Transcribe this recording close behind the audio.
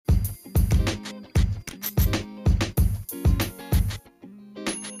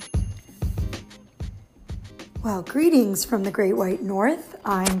Well, greetings from the Great White North.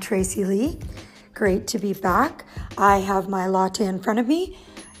 I'm Tracy Lee. Great to be back. I have my latte in front of me,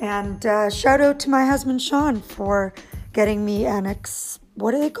 and shout out to my husband Sean for getting me an espresso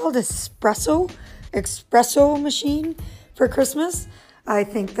machine for Christmas. I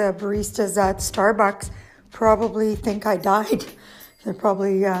think the baristas at Starbucks probably think I died. They're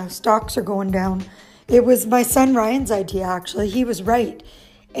probably stocks are going down. It was my son Ryan's idea, actually. He was right.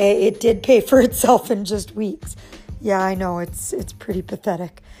 It did pay for itself in just weeks. Yeah, I know, it's pretty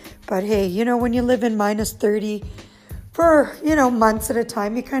pathetic. But hey, when you live in minus 30 for, months at a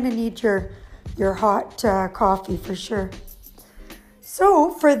time, you kind of need your hot coffee for sure.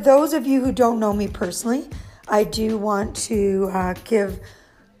 So for those of you who don't know me personally, I do want to give,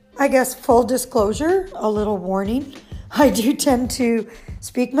 full disclosure, a little warning. I do tend to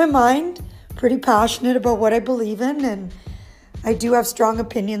speak my mind, pretty passionate about what I believe in, and I do have strong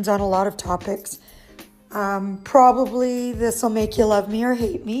opinions on a lot of topics. Probably this will make you love me or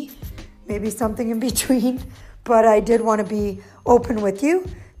hate me, maybe something in between, but I did want to be open with you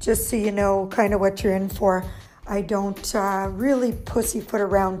just so you know kind of what you're in for. I don't really pussyfoot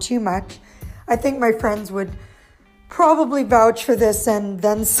around too much. I think my friends would probably vouch for this and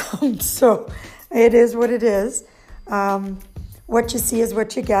then some, so it is what it is. What you see is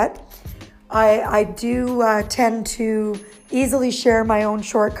what you get. I do tend to easily share my own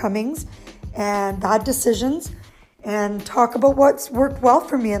shortcomings and bad decisions and talk about what's worked well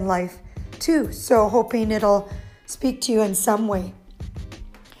for me in life too. So hoping it'll speak to you in some way.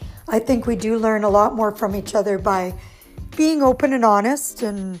 I think we do learn a lot more from each other by being open and honest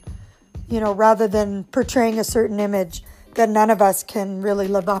and, rather than portraying a certain image that none of us can really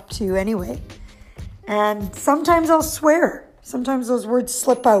live up to anyway. And sometimes I'll swear. Sometimes those words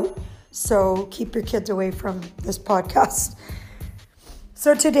slip out. So keep your kids away from this podcast.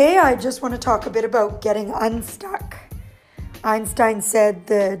 So today I just want to talk a bit about getting unstuck. Einstein said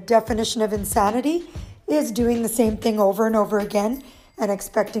the definition of insanity is doing the same thing over and over again and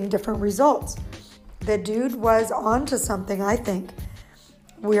expecting different results. The dude was onto something, I think.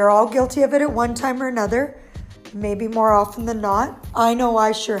 We are all guilty of it at one time or another, maybe more often than not. I know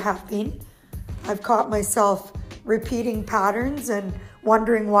I sure have been. I've caught myself repeating patterns and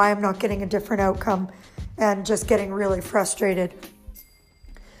wondering why I'm not getting a different outcome and just getting really frustrated.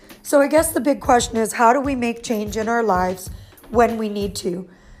 So I guess the big question is, how do we make change in our lives when we need to?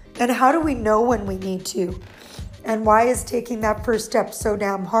 And how do we know when we need to? And why is taking that first step so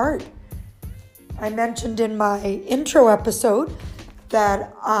damn hard? I mentioned in my intro episode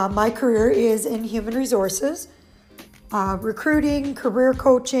that my career is in human resources, recruiting, career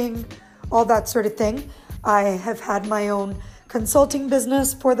coaching, all that sort of thing. I have had my own consulting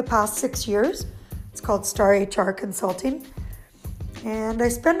business for the past 6 years. It's called Star HR Consulting. And I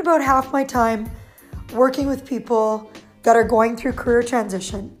spend about half my time working with people that are going through career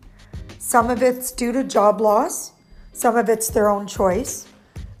transition. Some of it's due to job loss. Some of it's their own choice,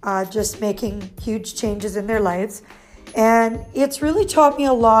 just making huge changes in their lives. And it's really taught me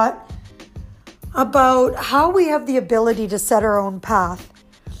a lot about how we have the ability to set our own path.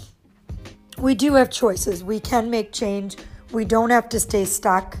 We do have choices. We can make change. We don't have to stay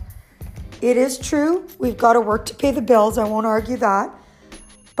stuck. It is true, we've got to work to pay the bills. I won't argue that.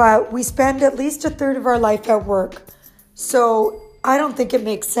 But we spend at least a third of our life at work. So I don't think it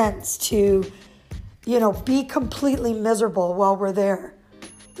makes sense to, be completely miserable while we're there.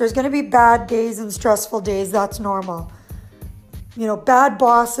 There's going to be bad days and stressful days. That's normal. Bad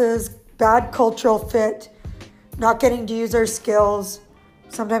bosses, bad cultural fit, not getting to use our skills,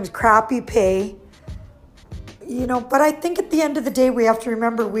 sometimes crappy pay. But I think at the end of the day, we have to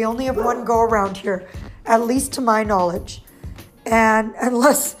remember we only have one go around here, at least to my knowledge. And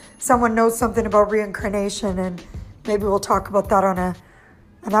unless someone knows something about reincarnation, and maybe we'll talk about that on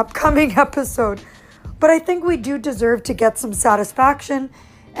an upcoming episode. But I think we do deserve to get some satisfaction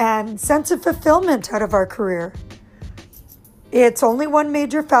and sense of fulfillment out of our career. It's only one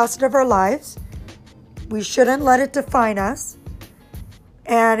major facet of our lives. We shouldn't let it define us.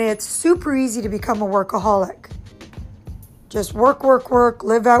 And it's super easy to become a workaholic. Just work,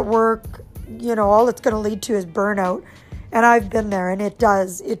 live at work. All it's going to lead to is burnout. And I've been there, and it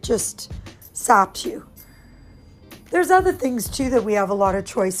does. It just saps you. There's other things, too, that we have a lot of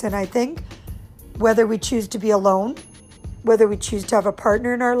choice in, I think. Whether we choose to be alone, whether we choose to have a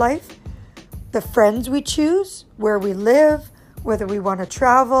partner in our life, the friends we choose, where we live, whether we want to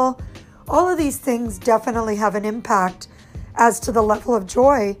travel. All of these things definitely have an impact as to the level of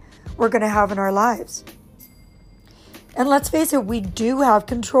joy we're going to have in our lives. And let's face it, we do have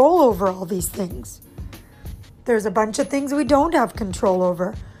control over all these things. There's a bunch of things we don't have control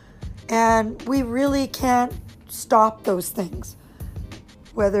over. And we really can't stop those things.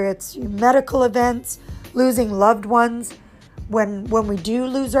 Whether it's medical events, losing loved ones, when we do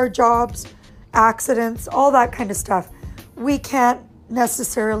lose our jobs, accidents, all that kind of stuff, we can't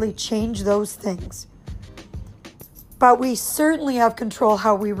necessarily change those things. But we certainly have control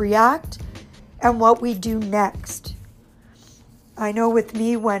how we react and what we do next. I know with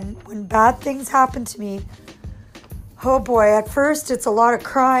me, when bad things happen to me, oh boy, at first it's a lot of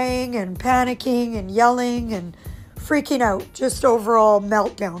crying and panicking and yelling and freaking out, just overall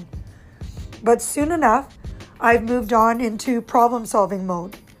meltdown. But soon enough, I've moved on into problem-solving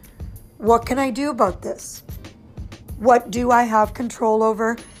mode. What can I do about this? What do I have control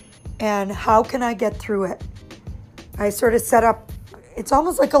over? And how can I get through it? I sort of set up, it's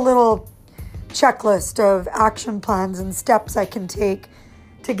almost like a little checklist of action plans and steps I can take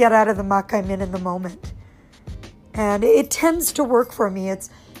to get out of the muck I'm in the moment. And it tends to work for me. It's,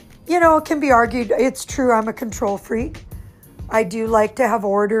 it can be argued, it's true, I'm a control freak. I do like to have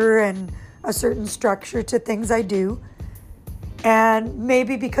order and a certain structure to things I do. And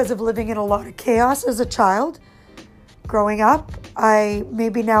maybe because of living in a lot of chaos as a child, growing up,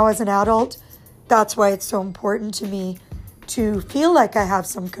 maybe now as an adult, that's why it's so important to me to feel like I have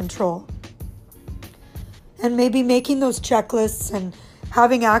some control. And maybe making those checklists and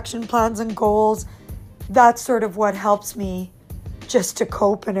having action plans and goals, that's sort of what helps me just to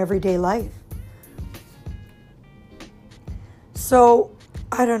cope in everyday life. So,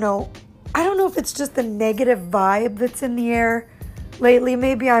 I don't know if it's just the negative vibe that's in the air lately.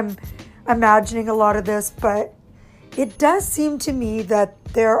 Maybe I'm imagining a lot of this, but it does seem to me that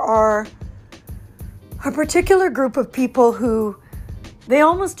there are a particular group of people who they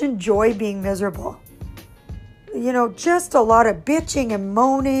almost enjoy being miserable. Just a lot of bitching and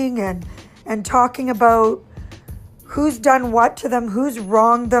moaning and talking about who's done what to them, who's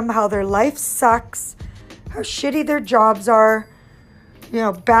wronged them, how their life sucks, how shitty their jobs are,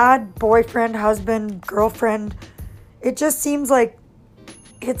 bad boyfriend, husband, girlfriend. It just seems like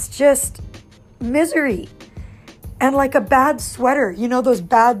it's just misery. And like a bad sweater,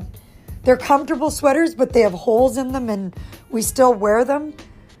 they're comfortable sweaters, but they have holes in them and we still wear them,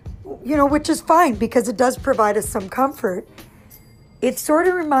 which is fine because it does provide us some comfort. It sort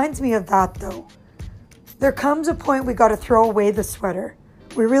of reminds me of that though. There comes a point we got to throw away the sweater.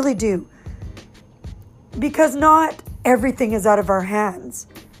 We really do. Because not everything is out of our hands.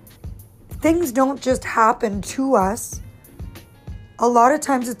 Things don't just happen to us. A lot of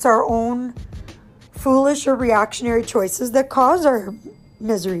times it's our own foolish or reactionary choices that cause our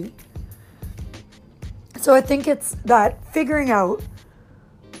misery. So I think it's that figuring out,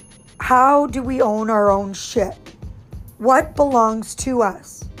 how do we own our own shit? What belongs to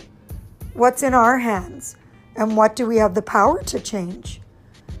us? What's in our hands? And what do we have the power to change?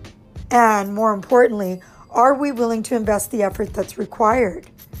 And more importantly, are we willing to invest the effort that's required?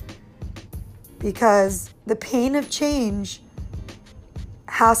 Because the pain of change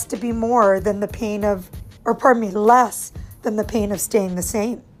has to be more than the pain of, less than the pain of staying the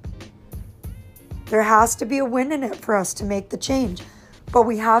same. There has to be a win in it for us to make the change, but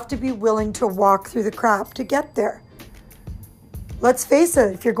we have to be willing to walk through the crap to get there. Let's face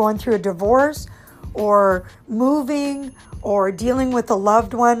it, if you're going through a divorce or moving or dealing with a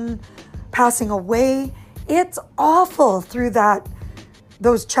loved one passing away, it's awful through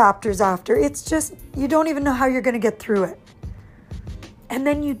those chapters after. It's just, you don't even know how you're going to get through it. And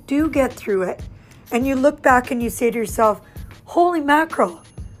then you do get through it and you look back and you say to yourself, holy mackerel,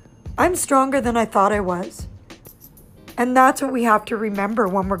 I'm stronger than I thought I was. And that's what we have to remember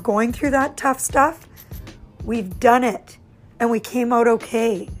when we're going through that tough stuff. We've done it and we came out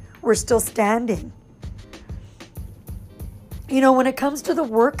okay. We're still standing. When it comes to the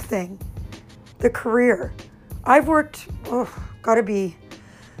work thing, the career, I've worked, gotta be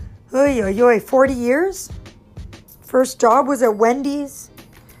 40 years. First job was at Wendy's.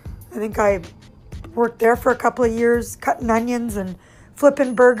 I think I worked there for a couple of years, cutting onions and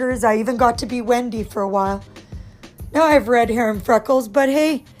flipping burgers. I even got to be Wendy for a while. Now I have red hair and freckles, but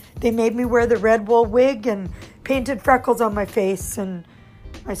hey, they made me wear the red wool wig and painted freckles on my face. And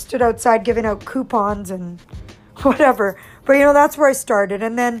I stood outside giving out coupons and whatever. But that's where I started.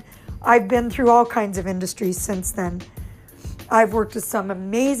 And then I've been through all kinds of industries since then. I've worked with some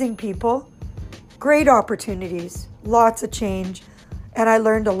amazing people, great opportunities, lots of change, and I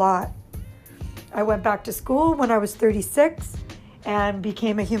learned a lot. I went back to school when I was 36 and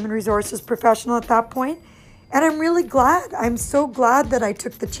became a human resources professional at that point. And I'm really glad. I'm so glad that I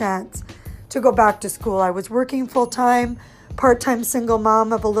took the chance to go back to school. I was working full-time, part-time single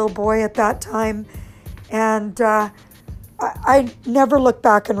mom of a little boy at that time. And I never look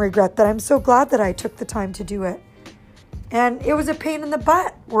back and regret that. I'm so glad that I took the time to do it. And it was a pain in the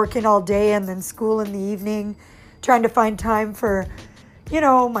butt, working all day and then school in the evening, trying to find time for,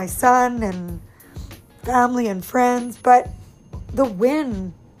 my son and family and friends. But the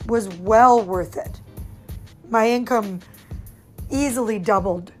win was well worth it. My income easily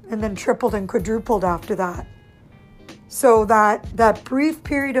doubled and then tripled and quadrupled after that. So that brief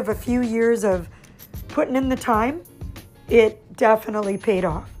period of a few years of putting in the time, it definitely paid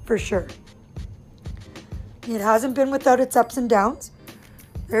off, for sure. It hasn't been without its ups and downs.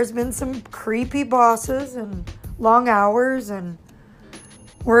 There's been some creepy bosses and long hours and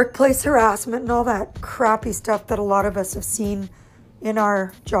workplace harassment and all that crappy stuff that a lot of us have seen in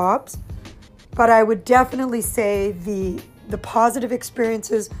our jobs. But I would definitely say the positive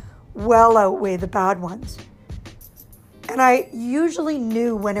experiences well outweigh the bad ones. And I usually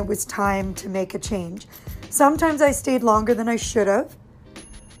knew when it was time to make a change. Sometimes I stayed longer than I should have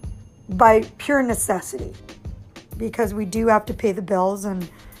by pure necessity, because we do have to pay the bills and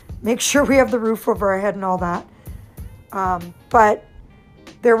make sure we have the roof over our head and all that. But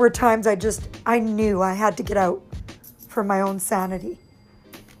there were times I knew I had to get out for my own sanity.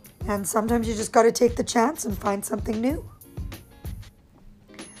 And sometimes you just got to take the chance and find something new.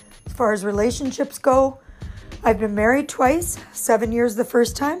 As far as relationships go, I've been married twice, 7 years the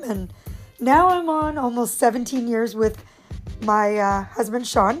first time, and now I'm on almost 17 years with my husband,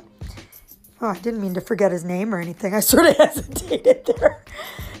 Sean. Oh, I didn't mean to forget his name or anything. I sort of hesitated there.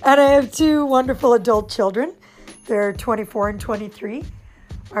 And I have two wonderful adult children. They're 24 and 23.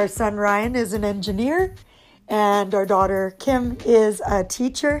 Our son, Ryan, is an engineer, and our daughter, Kim, is a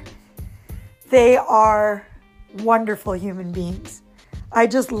teacher. They are wonderful human beings. I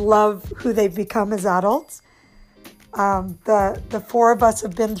just love who they've become as adults. The four of us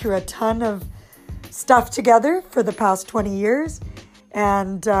have been through a ton of stuff together for the past 20 years.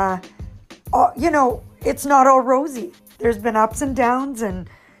 And, it's not all rosy. There's been ups and downs and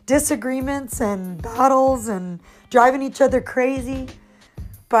disagreements and battles and driving each other crazy,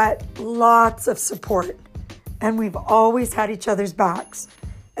 but lots of support. And we've always had each other's backs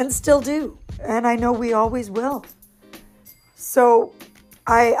and still do. And I know we always will. So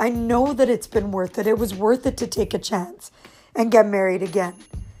I know that it's been worth it. It was worth it to take a chance and get married again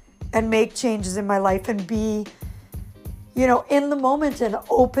and make changes in my life and be, in the moment and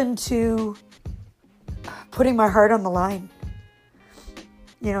open to putting my heart on the line.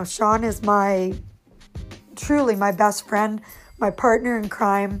 Sean is truly my best friend, my partner in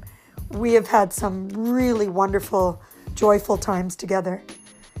crime. We have had some really wonderful, joyful times together.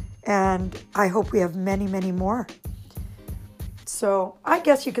 And I hope we have many, many more. So I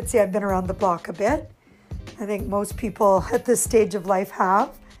guess you could say I've been around the block a bit. I think most people at this stage of life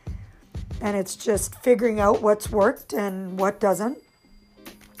have. And it's just figuring out what's worked and what doesn't.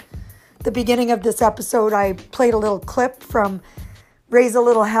 The beginning of this episode, I played a little clip from Raise a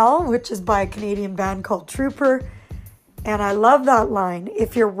Little Hell, which is by a Canadian band called Trooper. And I love that line.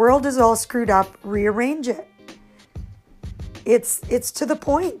 If your world is all screwed up, rearrange it. It's to the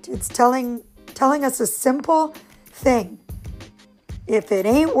point. It's telling us a simple thing. If it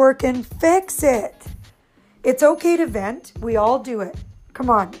ain't working, fix it. It's okay to vent. We all do it. Come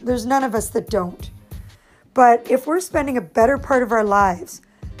on, there's none of us that don't. But if we're spending a better part of our lives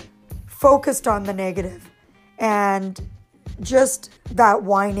focused on the negative and just that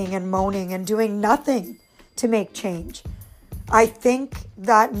whining and moaning and doing nothing to make change, I think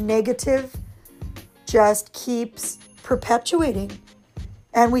that negative just keeps perpetuating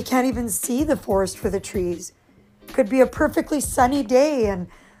and we can't even see the forest for the trees. Could be a perfectly sunny day and,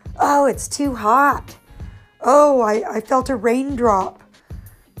 oh, it's too hot. Oh, I felt a raindrop.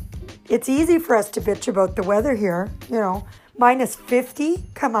 It's easy for us to bitch about the weather here, minus 50.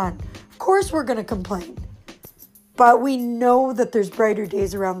 Come on. Of course we're going to complain. But we know that there's brighter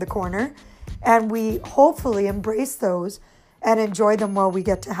days around the corner and we hopefully embrace those and enjoy them while we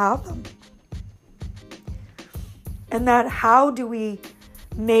get to have them. And that how do we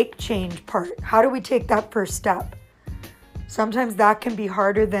make change part? How do we take that first step? Sometimes that can be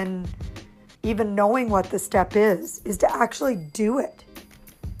harder than even knowing what the step is to actually do it.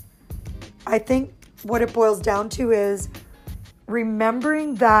 I think what it boils down to is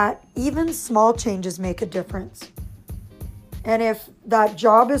remembering that even small changes make a difference. And if that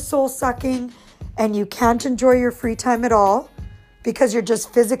job is soul-sucking and you can't enjoy your free time at all because you're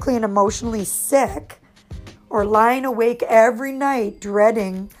just physically and emotionally sick, or lying awake every night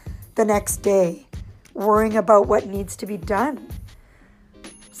dreading the next day, worrying about what needs to be done.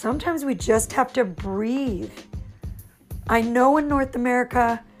 Sometimes we just have to breathe. I know in North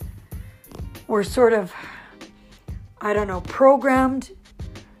America, we're sort of, I don't know, programmed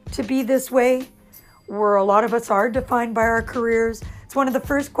to be this way, where a lot of us are defined by our careers. It's one of the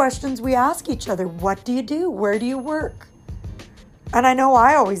first questions we ask each other. What do you do? Where do you work? And I know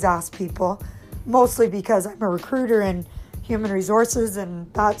I always ask people, mostly because I'm a recruiter in human resources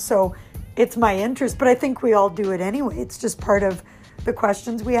and that, so it's my interest, but I think we all do it anyway. It's just part of the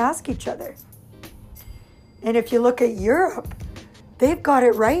questions we ask each other. And if you look at Europe, they've got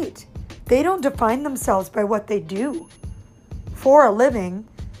it right. They don't define themselves by what they do for a living.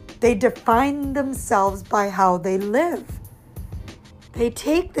 They define themselves by how they live. They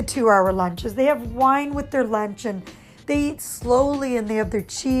take the 2-hour lunches. They have wine with their lunch and they eat slowly and they have their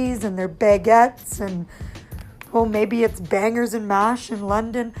cheese and their baguettes and, oh, maybe it's bangers and mash in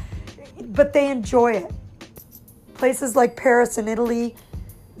London, but they enjoy it. Places like Paris and Italy,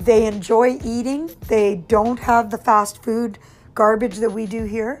 they enjoy eating. They don't have the fast food garbage that we do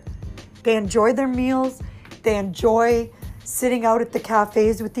here. They enjoy their meals. They enjoy sitting out at the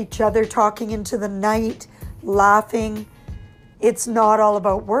cafes with each other, talking into the night, laughing. It's not all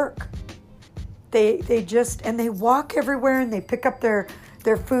about work. They just, and they walk everywhere and they pick up their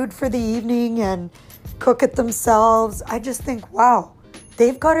food for the evening and cook it themselves. I just think, wow,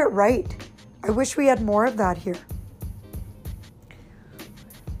 they've got it right. I wish we had more of that here.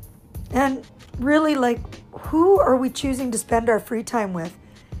 And really, like, who are we choosing to spend our free time with?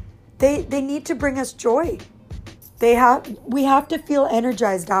 They need to bring us joy. We have to feel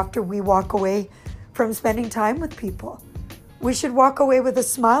energized after we walk away from spending time with people. We should walk away with a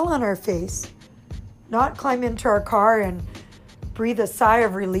smile on our face, not climb into our car and breathe a sigh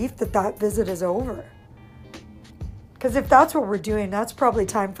of relief that visit is over. Because if that's what we're doing, that's probably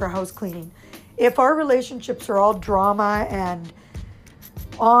time for house cleaning. If our relationships are all drama and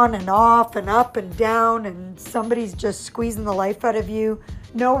on and off and up and down and somebody's just squeezing the life out of you,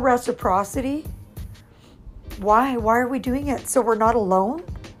 no reciprocity, why are we doing it? So we're not alone?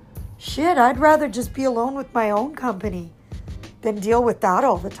 Shit, I'd rather just be alone with my own company than deal with that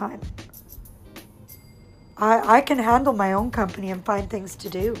all the time. I can handle my own company and find things to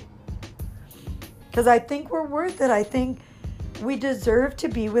do. Because I think we're worth it. I think we deserve to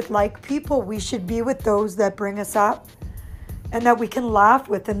be with like people. We should be with those that bring us up and that we can laugh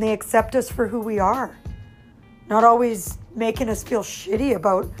with and they accept us for who we are. Not always making us feel shitty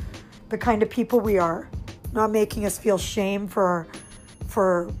about the kind of people we are. Not making us feel shame for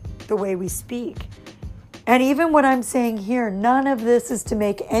the way we speak. And even what I'm saying here, none of this is to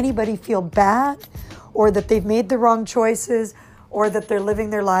make anybody feel bad or that they've made the wrong choices or that they're living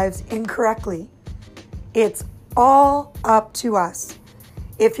their lives incorrectly. It's all up to us.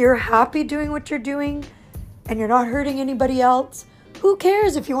 If you're happy doing what you're doing and you're not hurting anybody else, who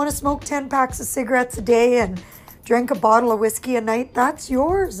cares if you want to smoke 10 packs of cigarettes a day and drink a bottle of whiskey a night? That's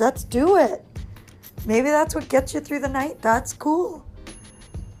yours. Let's do it. Maybe that's what gets you through the night. That's cool.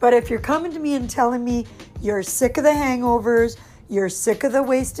 But if you're coming to me and telling me you're sick of the hangovers, you're sick of the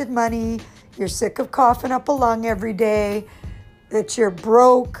wasted money, you're sick of coughing up a lung every day, that you're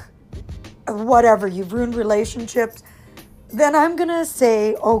broke, whatever, you've ruined relationships, then I'm going to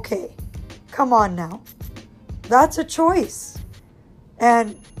say, okay, come on now. That's a choice.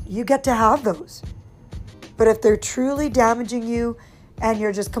 And you get to have those. But if they're truly damaging you and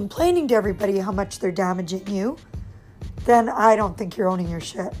you're just complaining to everybody how much they're damaging you, then I don't think you're owning your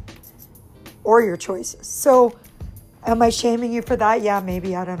shit or your choices. So am I shaming you for that? Yeah,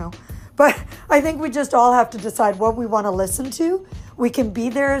 maybe. I don't know. But I think we just all have to decide what we want to listen to. We can be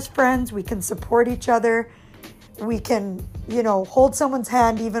there as friends. We can support each other. We can, hold someone's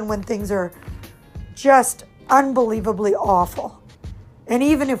hand even when things are just unbelievably awful. And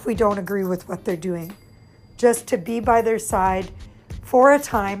even if we don't agree with what they're doing, just to be by their side for a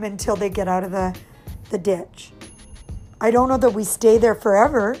time until they get out of the ditch. I don't know that we stay there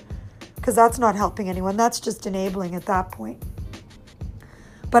forever because that's not helping anyone. That's just enabling at that point.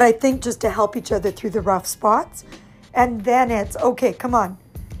 But I think just to help each other through the rough spots. And then it's, okay, come on.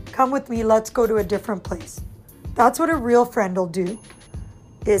 Come with me. Let's go to a different place. That's what a real friend will do,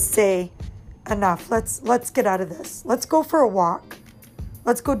 is say, enough. Let's get out of this. Let's go for a walk.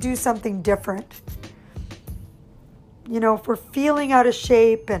 Let's go do something different. If we're feeling out of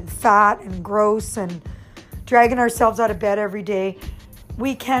shape and fat and gross and dragging ourselves out of bed every day,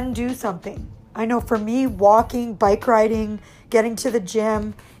 we can do something. I know for me, walking, bike riding, getting to the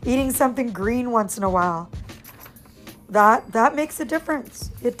gym, eating something green once in a while, that makes a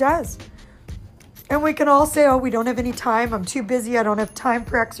difference. It does. And we can all say, oh, we don't have any time. I'm too busy. I don't have time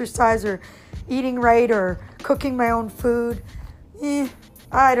for exercise or eating right or cooking my own food.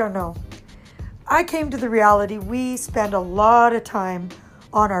 I don't know. I came to the reality we spend a lot of time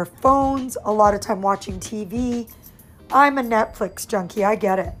on our phones, a lot of time watching TV. I'm a Netflix junkie, I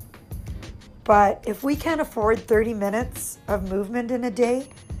get it. But if we can't afford 30 minutes of movement in a day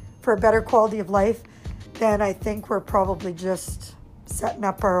for a better quality of life, then I think we're probably just setting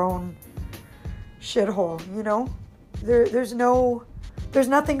up our own shithole, you know? There's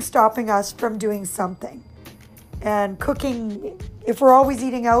nothing stopping us from doing something. And cooking, if we're always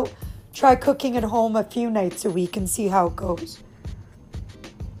eating out, try cooking at home a few nights a week and see how it goes.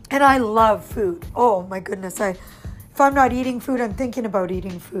 And I love food. Oh my goodness. If I'm not eating food, I'm thinking about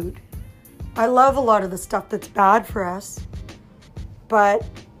eating food. I love a lot of the stuff that's bad for us. But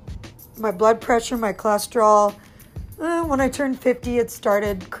my blood pressure, my cholesterol, when I turned 50, it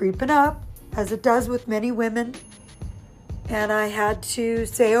started creeping up, as it does with many women. And I had to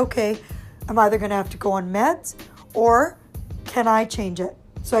say, okay, I'm either going to have to go on meds or can I change it?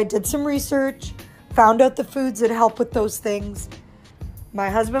 So I did some research, found out the foods that help with those things. My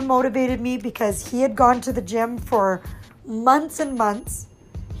husband motivated me because he had gone to the gym for months and months.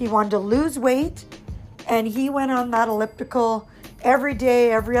 He wanted to lose weight, and he went on that elliptical every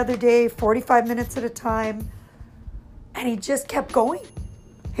day, every other day, 45 minutes at a time. And he just kept going.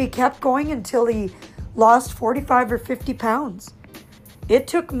 He kept going until he lost 45 or 50 pounds. It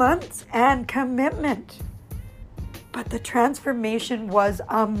took months and commitment. But the transformation was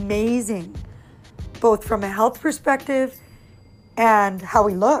amazing, both from a health perspective and how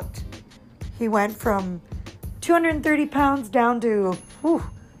he looked. He went from 230 pounds down to, I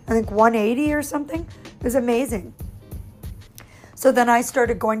think 180 or something. It was amazing. So then I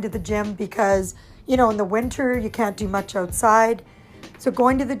started going to the gym because, in the winter, you can't do much outside. So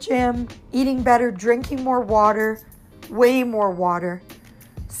going to the gym, eating better, drinking more water, way more water.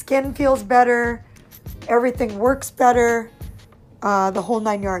 Skin feels better. Everything works better. The whole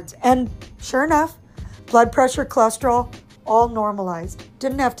 9 yards. And sure enough, blood pressure, cholesterol, all normalized.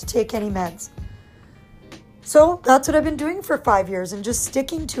 Didn't have to take any meds. So that's what I've been doing for 5 years and just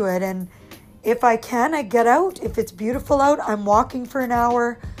sticking to it. And if I can, I get out. If it's beautiful out, I'm walking for an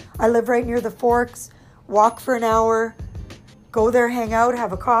hour. I live right near the Forks. Walk for an hour. Go there, hang out,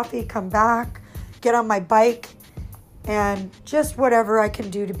 have a coffee, come back, get on my bike, and just whatever I can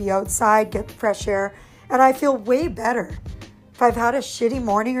do to be outside, get fresh air. And I feel way better. If I've had a shitty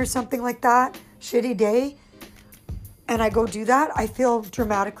morning or something like that, shitty day, and I go do that, I feel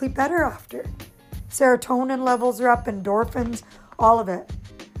dramatically better after. Serotonin levels are up, endorphins, all of it.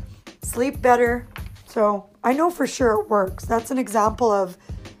 Sleep better. So I know for sure it works. That's an example of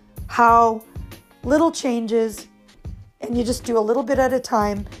how little changes, and you just do a little bit at a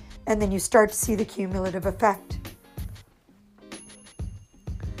time, and then you start to see the cumulative effect.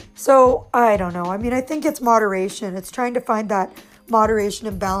 So I don't know. I think it's moderation. It's trying to find that moderation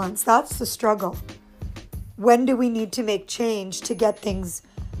and balance. That's the struggle. When do we need to make change to get things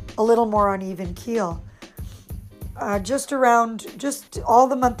a little more on even keel? Just all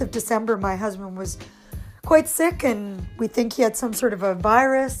the month of December, my husband was quite sick, and we think he had some sort of a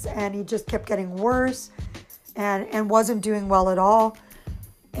virus, and he just kept getting worse and wasn't doing well at all.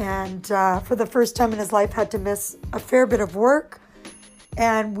 And for the first time in his life, had to miss a fair bit of work.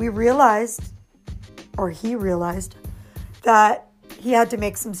 And he realized that he had to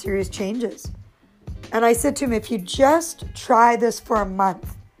make some serious changes. And I said to him, if you just try this for a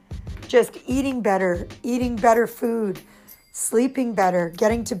month, just eating better food, sleeping better,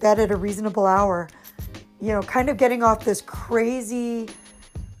 getting to bed at a reasonable hour, kind of getting off this crazy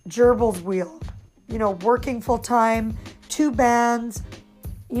gerbils wheel, working full time, 2 bands,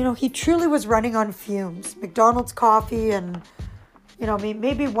 he truly was running on fumes. McDonald's coffee and,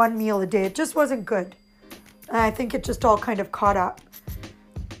 maybe 1 meal a day. It just wasn't good. And I think it just all kind of caught up.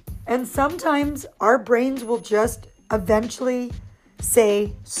 And sometimes our brains will just eventually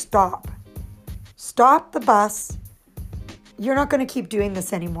say, stop. Stop the bus. You're not going to keep doing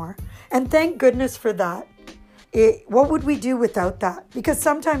this anymore. And thank goodness for that. What would we do without that? Because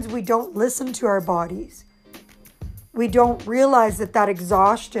sometimes we don't listen to our bodies. We don't realize that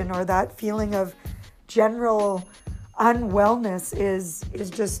exhaustion or that feeling of general unwellness is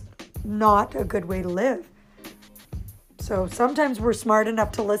just not a good way to live. So sometimes we're smart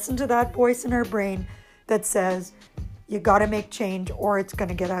enough to listen to that voice in our brain that says, you got to make change or it's going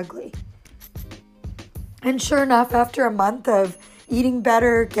to get ugly. And sure enough, after a month of eating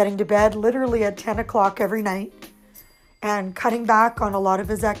better, getting to bed literally at 10 o'clock every night, and cutting back on a lot of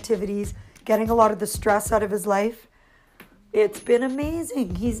his activities, getting a lot of the stress out of his life, it's been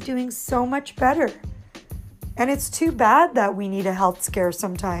amazing. He's doing so much better. And it's too bad that we need a health scare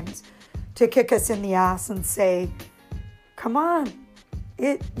sometimes to kick us in the ass and say, come on,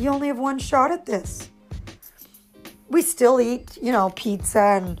 you only have one shot at this. We still eat, pizza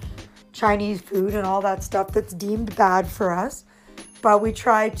and Chinese food and all that stuff that's deemed bad for us. But we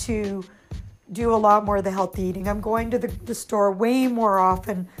try to do a lot more of the healthy eating. I'm going to the store way more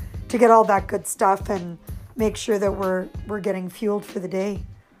often to get all that good stuff and make sure that we're getting fueled for the day.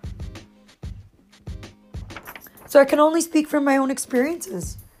 So I can only speak from my own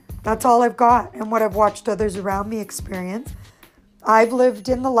experiences. That's all I've got and what I've watched others around me experience. I've lived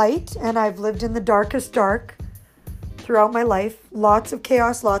in the light and I've lived in the darkest dark throughout my life. Lots of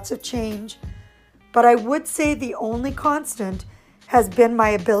chaos, lots of change. But I would say the only constant has been my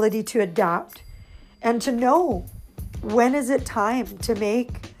ability to adapt and to know when is it time to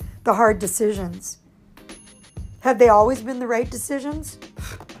make the hard decisions. Have they always been the right decisions?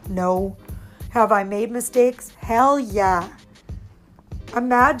 No. Have I made mistakes? Hell yeah.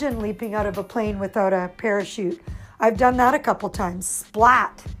 Imagine leaping out of a plane without a parachute. I've done that a couple times.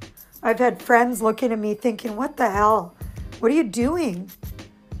 Splat. I've had friends looking at me thinking, what the hell? What are you doing?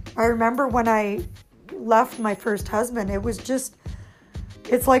 I remember when I left my first husband,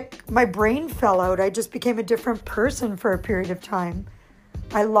 it's like my brain fell out. I just became a different person for a period of time.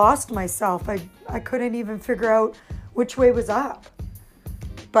 I lost myself. I couldn't even figure out which way was up.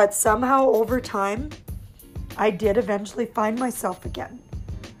 But somehow over time, I did eventually find myself again.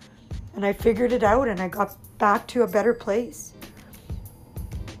 And I figured it out and I got back to a better place.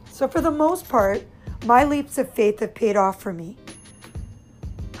 So for the most part, my leaps of faith have paid off for me.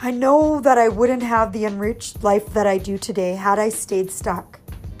 I know that I wouldn't have the enriched life that I do today had I stayed stuck.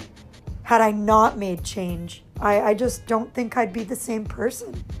 Had I not made change. I just don't think I'd be the same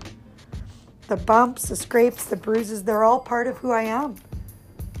person. The bumps, the scrapes, the bruises, they're all part of who I am.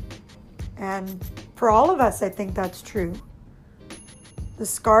 And for all of us, I think that's true. The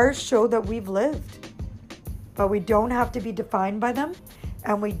scars show that we've lived, but we don't have to be defined by them,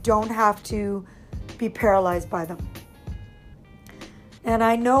 and we don't have to be paralyzed by them. And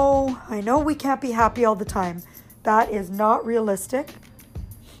I know we can't be happy all the time. That is not realistic.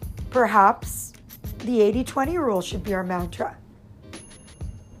 Perhaps the 80-20 rule should be our mantra.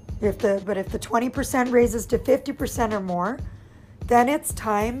 But if the 20% raises to 50% or more, then it's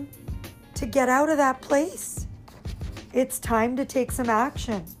time to get out of that place. It's time to take some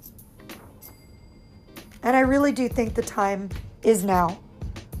action. And I really do think the time is now.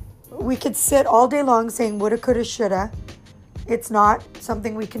 We could sit all day long saying woulda, coulda, shoulda. It's not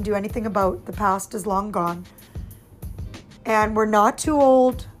something we can do anything about. The past is long gone. And we're not too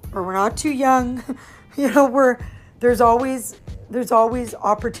old or we're not too young. There's always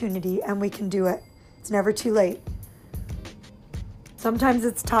opportunity and we can do it. It's never too late. Sometimes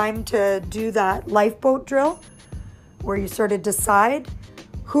it's time to do that lifeboat drill where you sort of decide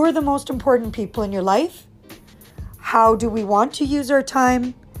who are the most important people in your life. How do we want to use our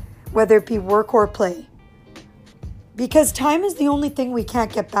time, whether it be work or play? Because time is the only thing we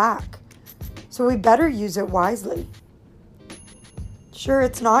can't get back. So we better use it wisely. Sure,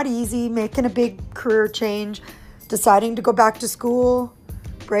 it's not easy making a big career change, deciding to go back to school,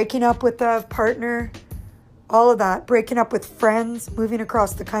 breaking up with a partner, all of that, breaking up with friends, moving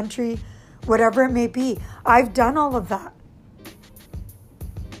across the country, whatever it may be. I've done all of that.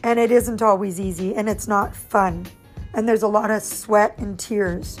 And it isn't always easy and it's not fun. And there's a lot of sweat and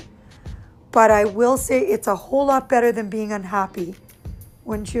tears. But I will say it's a whole lot better than being unhappy.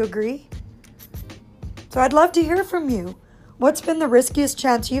 Wouldn't you agree? So I'd love to hear from you. What's been the riskiest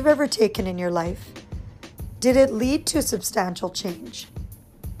chance you've ever taken in your life? Did it lead to substantial change?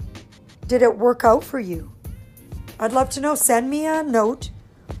 Did it work out for you? I'd love to know. Send me a note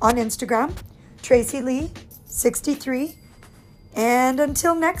on Instagram, Tracy Lee 63. And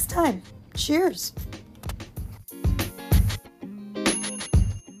until next time, cheers.